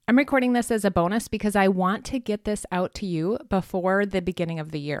I'm recording this as a bonus because I want to get this out to you before the beginning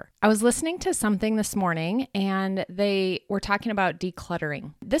of the year. I was listening to something this morning and they were talking about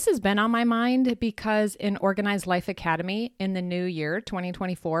decluttering. This has been on my mind because in Organized Life Academy in the new year,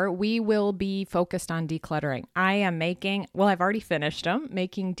 2024, we will be focused on decluttering. I've already finished them,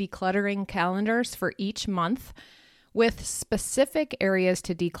 making decluttering calendars for each month with specific areas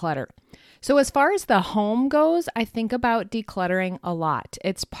to declutter. So as far as the home goes, I think about decluttering a lot.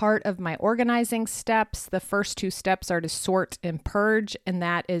 It's part of my organizing steps. The first two steps are to sort and purge, and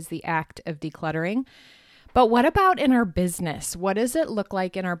that is the act of decluttering. But what about in our business? What does it look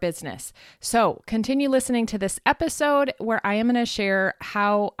like in our business? So continue listening to this episode where I am going to share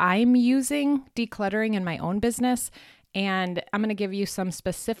how I'm using decluttering in my own business, and I'm going to give you some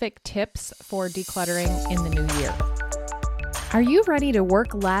specific tips for decluttering in the new year. Are you ready to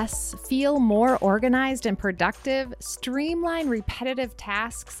work less, feel more organized and productive, streamline repetitive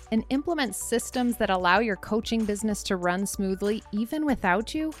tasks, and implement systems that allow your coaching business to run smoothly even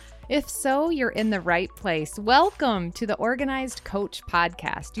without you? If so, you're in the right place. Welcome to the Organized Coach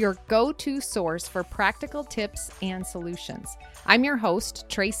Podcast, your go-to source for practical tips and solutions. I'm your host,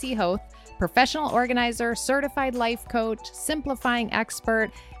 Tracy Hoth, professional organizer, certified life coach, simplifying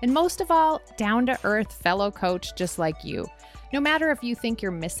expert, and most of all, down-to-earth fellow coach just like you. No matter if you think you're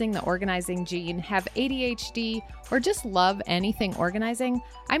missing the organizing gene, have ADHD, or just love anything organizing,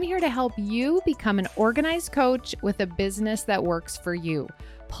 I'm here to help you become an organized coach with a business that works for you.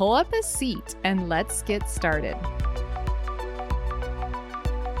 Pull up a seat and let's get started.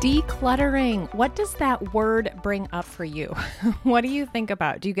 Decluttering. What does that word bring up for you? What do you think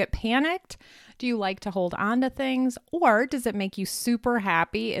about? Do you get panicked? Do you like to hold on to things? Or does it make you super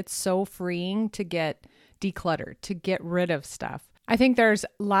happy? It's so freeing to get decluttered, to get rid of stuff. I think there's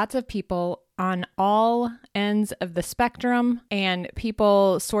lots of people on all ends of the spectrum and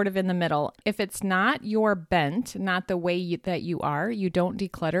people sort of in the middle. If it's not your bent, not the way that you are, you don't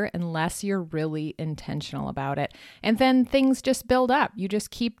declutter unless you're really intentional about it. And then things just build up. You just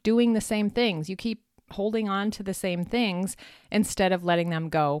keep doing the same things. You keep holding on to the same things instead of letting them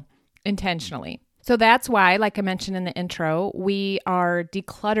go intentionally. So that's why, like I mentioned in the intro, we are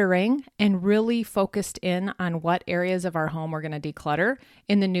decluttering and really focused in on what areas of our home we're going to declutter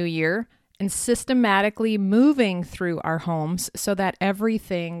in the new year and systematically moving through our homes so that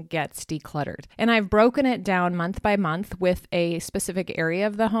everything gets decluttered. And I've broken it down month by month with a specific area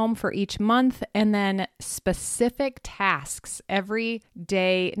of the home for each month and then specific tasks every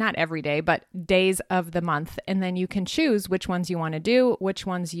day, not every day, but days of the month. And then you can choose which ones you want to do, which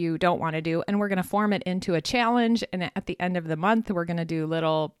ones you don't want to do. And we're going to form it into a challenge. And at the end of the month, we're going to do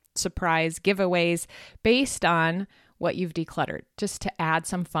little surprise giveaways based on what you've decluttered, just to add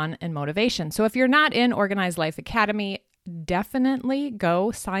some fun and motivation. So if you're not in Organized Life Academy, definitely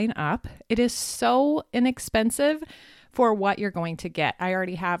go sign up. It is so inexpensive for what you're going to get. I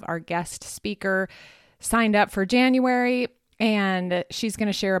already have our guest speaker signed up for January, and she's going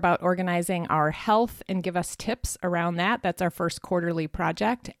to share about organizing our health and give us tips around that. That's our first quarterly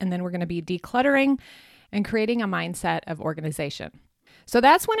project. And then we're going to be decluttering and creating a mindset of organization. So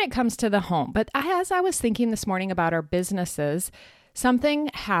that's when it comes to the home. But as I was thinking this morning about our businesses, something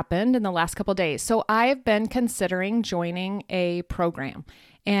happened in the last couple of days. So I've been considering joining a program.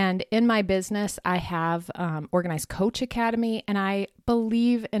 And in my business, I have Organized Coach Academy, and I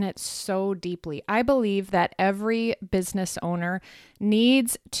believe in it so deeply. I believe that every business owner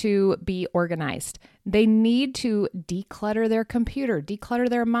needs to be organized. They need to declutter their computer, declutter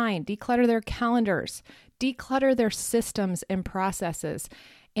their mind, declutter their calendars, declutter their systems and processes,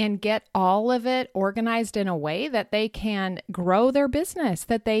 and get all of it organized in a way that they can grow their business,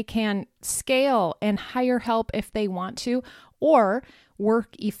 that they can scale and hire help if they want to, or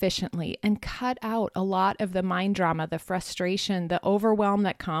work efficiently and cut out a lot of the mind drama, the frustration, the overwhelm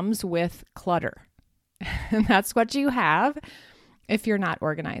that comes with clutter. And that's what you have if you're not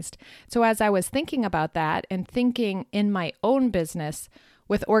organized. So as I was thinking about that and thinking in my own business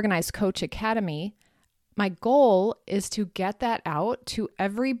with Organized Coach Academy, my goal is to get that out to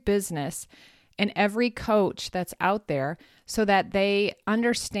every business and every coach that's out there so that they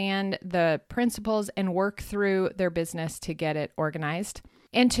understand the principles and work through their business to get it organized.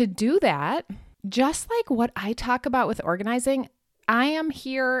 And to do that, just like what I talk about with organizing, I am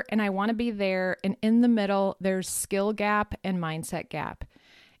here and I want to be there. And in the middle, there's skill gap and mindset gap.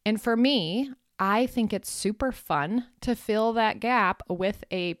 And for me, I think it's super fun to fill that gap with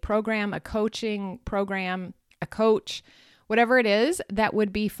a program, a coaching program, a coach, whatever it is that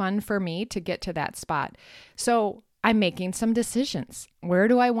would be fun for me to get to that spot. So I'm making some decisions. Where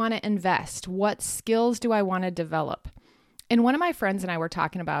do I want to invest? What skills do I want to develop? And one of my friends and I were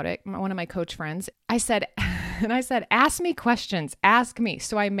talking about it, one of my coach friends, I said, ask me questions, ask me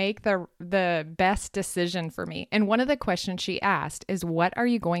so I make the best decision for me. And one of the questions she asked is, what are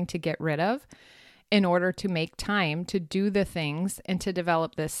you going to get rid of in order to make time to do the things and to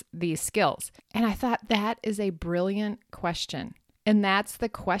develop these skills? And I thought that is a brilliant question. And that's the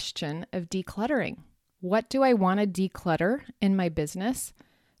question of decluttering. What do I want to declutter in my business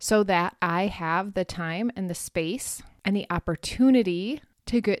so that I have the time and the space and the opportunity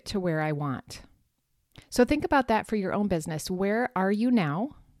to get to where I want? So think about that for your own business. Where are you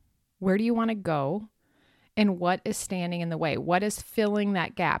now? Where do you want to go? And what is standing in the way? What is filling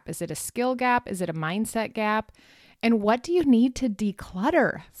that gap? Is it a skill gap? Is it a mindset gap? And what do you need to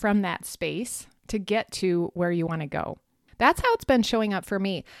declutter from that space to get to where you want to go? That's how it's been showing up for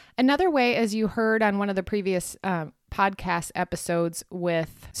me. Another way, as you heard on one of the previous podcast episodes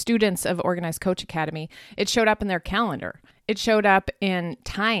with students of Organized Coach Academy, it showed up in their calendar. It showed up in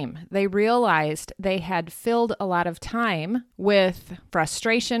time. They realized they had filled a lot of time with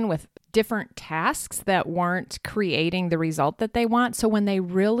frustration, with different tasks that weren't creating the result that they want. So when they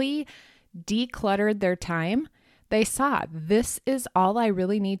really decluttered their time, they saw, this is all I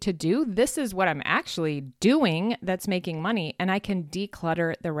really need to do. This is what I'm actually doing that's making money, and I can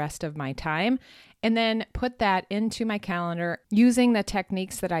declutter the rest of my time and then put that into my calendar using the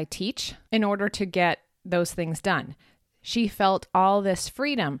techniques that I teach in order to get those things done. She felt all this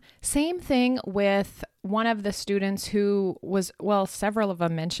freedom. Same thing with one of the students who was, several of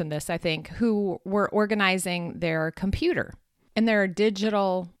them mentioned this, I think, who were organizing their computer in their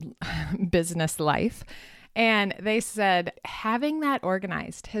digital business life. And they said, having that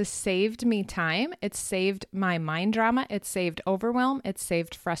organized has saved me time. It's saved my mind drama. It's saved overwhelm. It's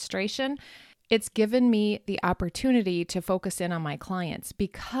saved frustration. It's given me the opportunity to focus in on my clients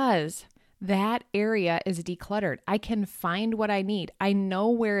because that area is decluttered. I can find what I need. I know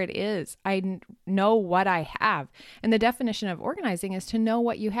where it is. I know what I have. And the definition of organizing is to know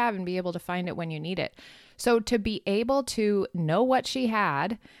what you have and be able to find it when you need it. So to be able to know what she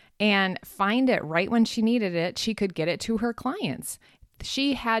had and find it right when she needed it, she could get it to her clients.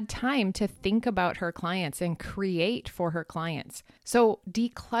 She had time to think about her clients and create for her clients. So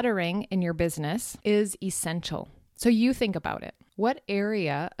decluttering in your business is essential. So you think about it. What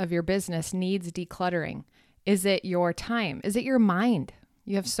area of your business needs decluttering? Is it your time? Is it your mind?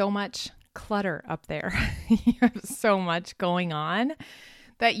 You have so much clutter up there. You have so much going on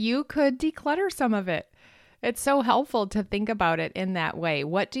that you could declutter some of it. It's so helpful to think about it in that way.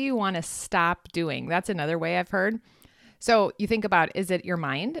 What do you want to stop doing? That's another way I've heard. So you think about, is it your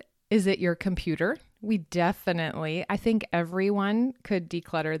mind? Is it your computer? I think everyone could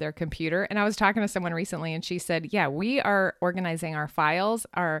declutter their computer. And I was talking to someone recently and she said, yeah, we are organizing our files,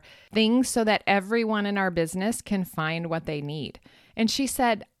 our things so that everyone in our business can find what they need. And she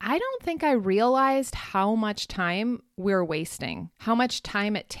said, I don't think I realized how much time we're wasting, how much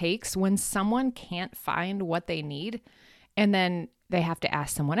time it takes when someone can't find what they need. And then they have to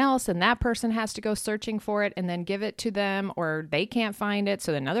ask someone else and that person has to go searching for it and then give it to them, or they can't find it.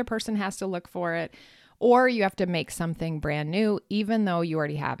 So another person has to look for it, or you have to make something brand new, even though you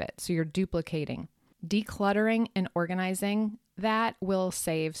already have it. So you're duplicating. Decluttering and organizing, that will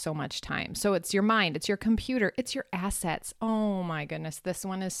save so much time. So it's your mind, it's your computer, it's your assets. Oh my goodness, this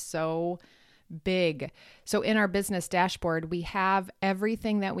one is so big. So in our business dashboard, we have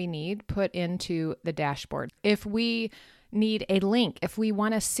everything that we need put into the dashboard. If we need a link, if we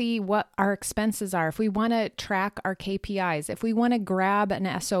want to see what our expenses are, if we want to track our KPIs, if we want to grab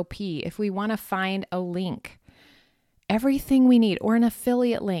an SOP, if we want to find a link, everything we need, or an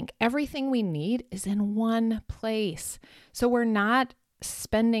affiliate link, everything we need is in one place. So we're not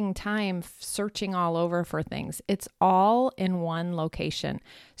spending time searching all over for things. It's all in one location.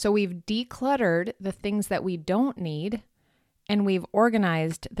 So we've decluttered the things that we don't need, and we've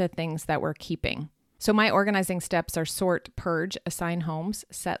organized the things that we're keeping. So my organizing steps are sort, purge, assign homes,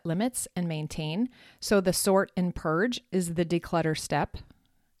 set limits, and maintain. So the sort and purge is the declutter step.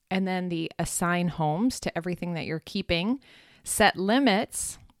 And then the assign homes to everything that you're keeping. Set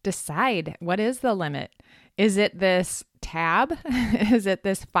limits, decide what is the limit. Is it this tab? Is it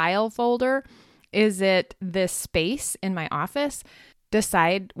this file folder? Is it this space in my office?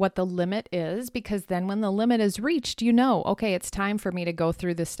 Decide what the limit is, because then when the limit is reached, you know, okay, it's time for me to go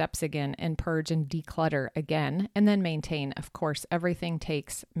through the steps again and purge and declutter again, and then maintain. Of course, everything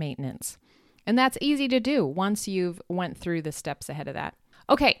takes maintenance. And that's easy to do once you've went through the steps ahead of that.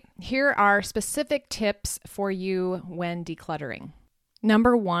 Okay, here are specific tips for you when decluttering.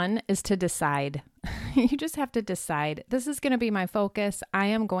 Number one is to decide. You just have to decide, this is going to be my focus. I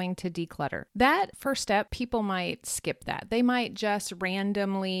am going to declutter. That first step, people might skip that. They might just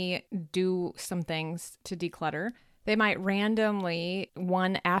randomly do some things to declutter. They might randomly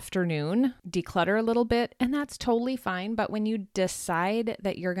one afternoon declutter a little bit, and that's totally fine. But when you decide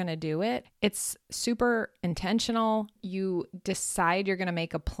that you're going to do it, it's super intentional. You decide you're going to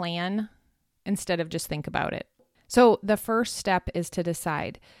make a plan instead of just think about it. So the first step is to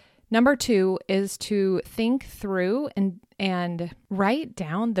decide. Number 2 is to think through and write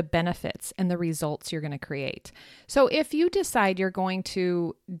down the benefits and the results you're going to create. So if you decide you're going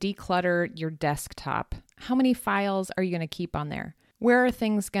to declutter your desktop, how many files are you going to keep on there? Where are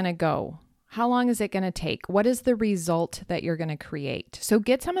things going to go? How long is it going to take? What is the result that you're going to create? So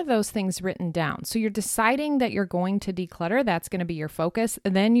get some of those things written down. So you're deciding that you're going to declutter. That's going to be your focus.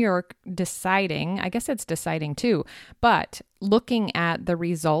 And then you're deciding, I guess it's deciding too, but looking at the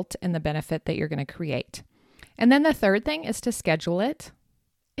result and the benefit that you're going to create. And then the third thing is to schedule it.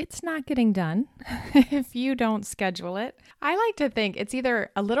 It's not getting done if you don't schedule it. I like to think it's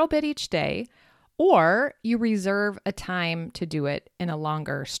either a little bit each day or you reserve a time to do it in a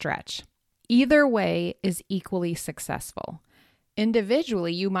longer stretch. Either way is equally successful.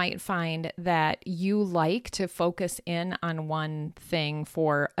 Individually, you might find that you like to focus in on one thing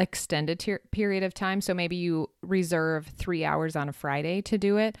for extended period of time. So maybe you reserve 3 hours on a Friday to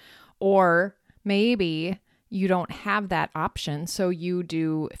do it, or maybe you don't have that option. So you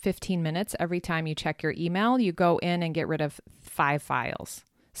do 15 minutes every time you check your email. You go in and get rid of 5 files,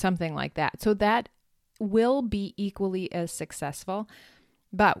 something like that. So that will be equally as successful.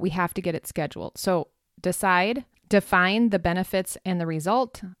 But we have to get it scheduled. So decide, define the benefits and the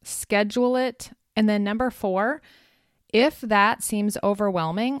result, schedule it. And then number 4, if that seems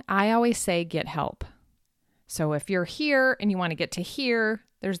overwhelming, I always say get help. So if you're here and you want to get to here,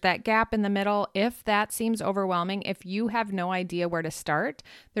 there's that gap in the middle. If that seems overwhelming, if you have no idea where to start,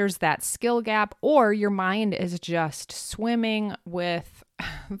 there's that skill gap, or your mind is just swimming with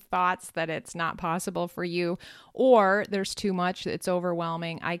thoughts that it's not possible for you, or there's too much, it's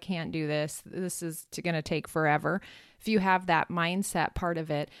overwhelming, I can't do this, this is going to take forever. If you have that mindset part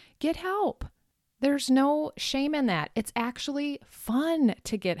of it, get help. There's no shame in that. It's actually fun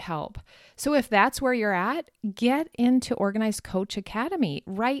to get help. So if that's where you're at, get into Organized Coach Academy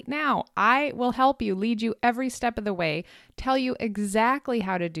right now. I will help you, lead you every step of the way, tell you exactly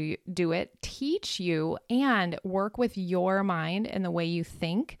how to do it, teach you, and work with your mind and the way you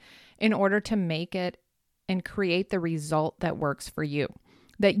think in order to make it and create the result that works for you,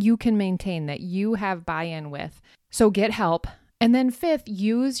 that you can maintain, that you have buy-in with. So get help. And then 5th,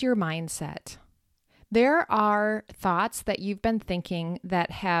 use your mindset. There are thoughts that you've been thinking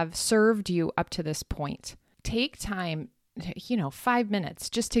that have served you up to this point. Take time, 5 minutes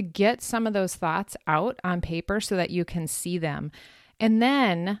just to get some of those thoughts out on paper so that you can see them. And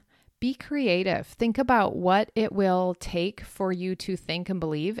then be creative. Think about what it will take for you to think and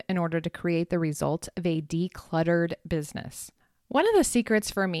believe in order to create the result of a decluttered business. One of the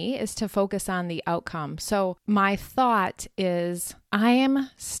secrets for me is to focus on the outcome. So my thought is, I am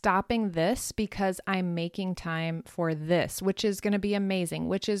stopping this because I'm making time for this, which is going to be amazing,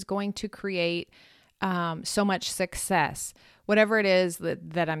 which is going to create so much success. Whatever it is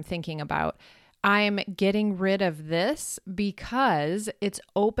that I'm thinking about, I'm getting rid of this because it's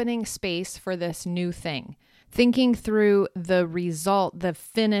opening space for this new thing. Thinking through the result, the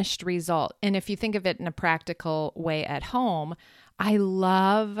finished result. And if you think of it in a practical way at home, I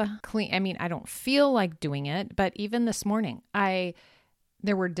love I don't feel like doing it, but even this morning,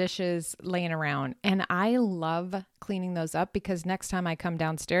 there were dishes laying around and I love cleaning those up because next time I come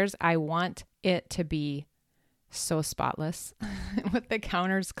downstairs, I want it to be so spotless with the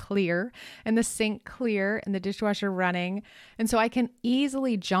counters clear and the sink clear and the dishwasher running. And so I can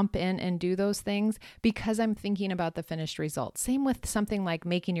easily jump in and do those things because I'm thinking about the finished result. Same with something like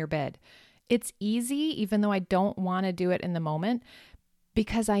making your bed. It's easy, even though I don't want to do it in the moment,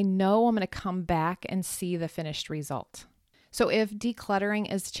 because I know I'm going to come back and see the finished result. So if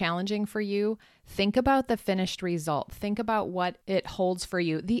decluttering is challenging for you, think about the finished result. Think about what it holds for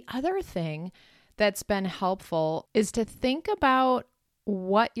you. The other thing that's been helpful is to think about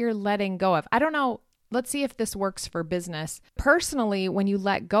what you're letting go of. I don't know. Let's see if this works for business. Personally, when you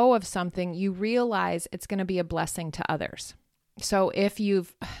let go of something, you realize it's going to be a blessing to others. So if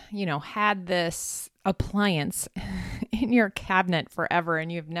you've, had this appliance in your cabinet forever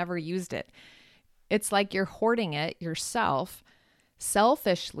and you've never used it, it's like you're hoarding it yourself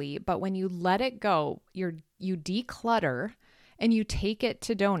selfishly, but when you let it go, you declutter and you take it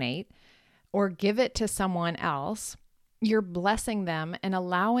to donate or give it to someone else, you're blessing them and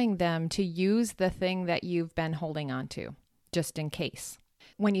allowing them to use the thing that you've been holding on to, just in case.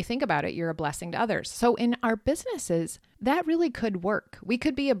 When you think about it, you're a blessing to others. So in our businesses, that really could work. We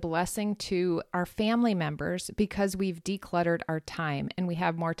could be a blessing to our family members because we've decluttered our time and we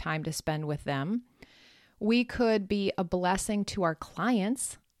have more time to spend with them. We could be a blessing to our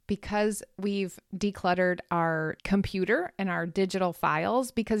clients because we've decluttered our computer and our digital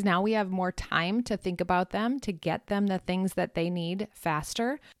files, because now we have more time to think about them, to get them the things that they need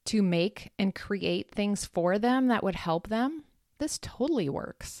faster, to make and create things for them that would help them. This totally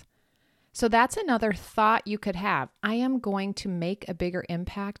works. So that's another thought you could have. I am going to make a bigger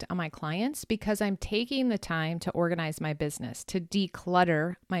impact on my clients because I'm taking the time to organize my business, to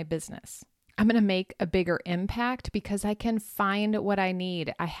declutter my business. I'm going to make a bigger impact because I can find what I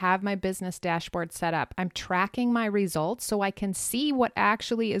need. I have my business dashboard set up. I'm tracking my results so I can see what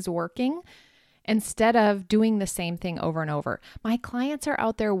actually is working instead of doing the same thing over and over. My clients are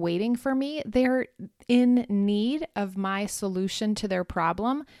out there waiting for me. They're in need of my solution to their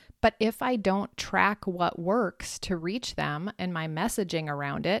problem. But if I don't track what works to reach them and my messaging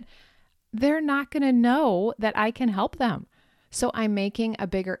around it, they're not going to know that I can help them. So I'm making a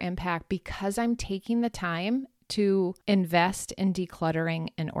bigger impact because I'm taking the time to invest in decluttering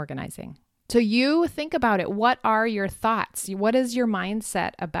and organizing. So you think about it. What are your thoughts? What is your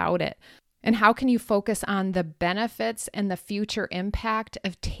mindset about it? And how can you focus on the benefits and the future impact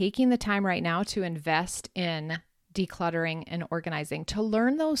of taking the time right now to invest in decluttering and organizing, to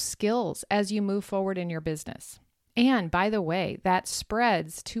learn those skills as you move forward in your business? And by the way, that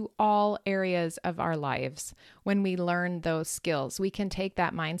spreads to all areas of our lives. When we learn those skills, we can take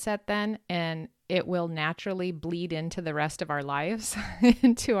that mindset then and it will naturally bleed into the rest of our lives,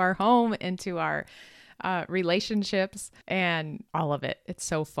 into our home, into our relationships, and all of it. It's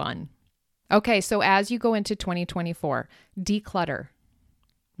so fun. Okay, so as you go into 2024, declutter.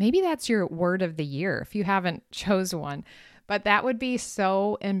 Maybe that's your word of the year if you haven't chose one, but that would be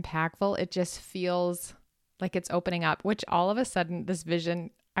so impactful. It just feels like it's opening up, which all of a sudden this vision,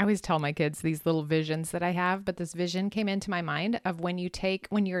 I always tell my kids these little visions that I have, but this vision came into my mind of when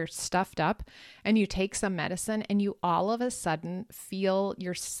you're stuffed up and you take some medicine and you all of a sudden feel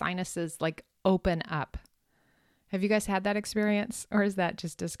your sinuses like open up. Have you guys had that experience, or is that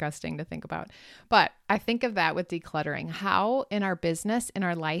just disgusting to think about? But I think of that with decluttering. How in our business, in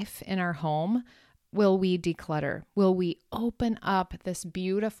our life, in our home, will we declutter? Will we open up this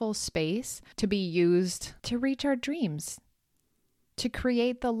beautiful space to be used to reach our dreams, to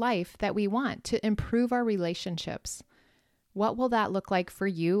create the life that we want, to improve our relationships? What will that look like for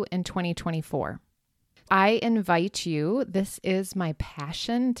you in 2024? I invite you, this is my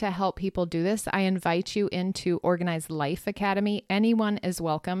passion to help people do this. I invite you into Organized Life Academy. Anyone is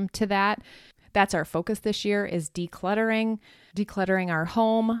welcome to that. That's our focus this year, is decluttering our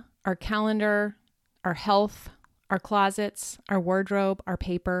home, our calendar, our health, our closets, our wardrobe, our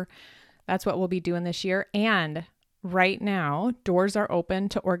paper. That's what we'll be doing this year. And right now, doors are open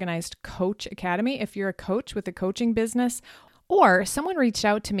to Organized Coach Academy. If you're a coach with a coaching business, or someone reached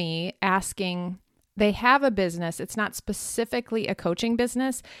out to me asking, they have a business. It's not specifically a coaching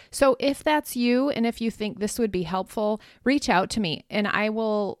business. So if that's you, and if you think this would be helpful, reach out to me and I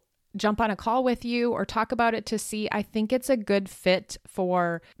will jump on a call with you or talk about it to see. I think it's a good fit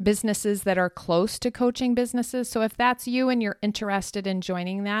for businesses that are close to coaching businesses. So if that's you and you're interested in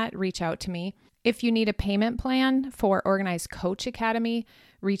joining that, reach out to me. If you need a payment plan for Organized Coach Academy,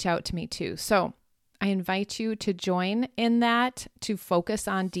 reach out to me too. So I invite you to join in that, to focus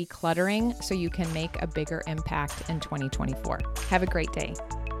on decluttering so you can make a bigger impact in 2024. Have a great day.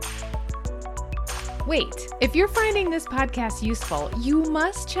 Wait, if you're finding this podcast useful, you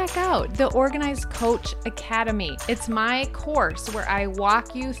must check out the Organized Coach Academy. It's my course where I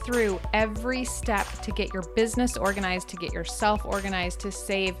walk you through every step to get your business organized, to get yourself organized, to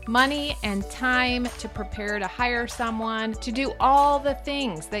save money and time, to prepare to hire someone, to do all the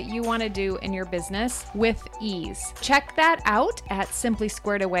things that you want to do in your business with ease. Check that out at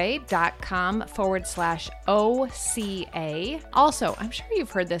simplysquaredaway.com/OCA. Also, I'm sure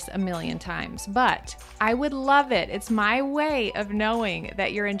you've heard this a million times, but I would love it. It's my way of knowing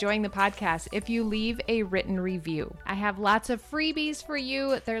that you're enjoying the podcast if you leave a written review. I have lots of freebies for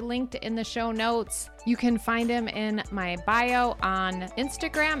you. They're linked in the show notes. You can find them in my bio on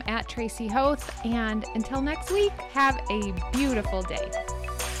Instagram @Tracy Hoth. And until next week, have a beautiful day.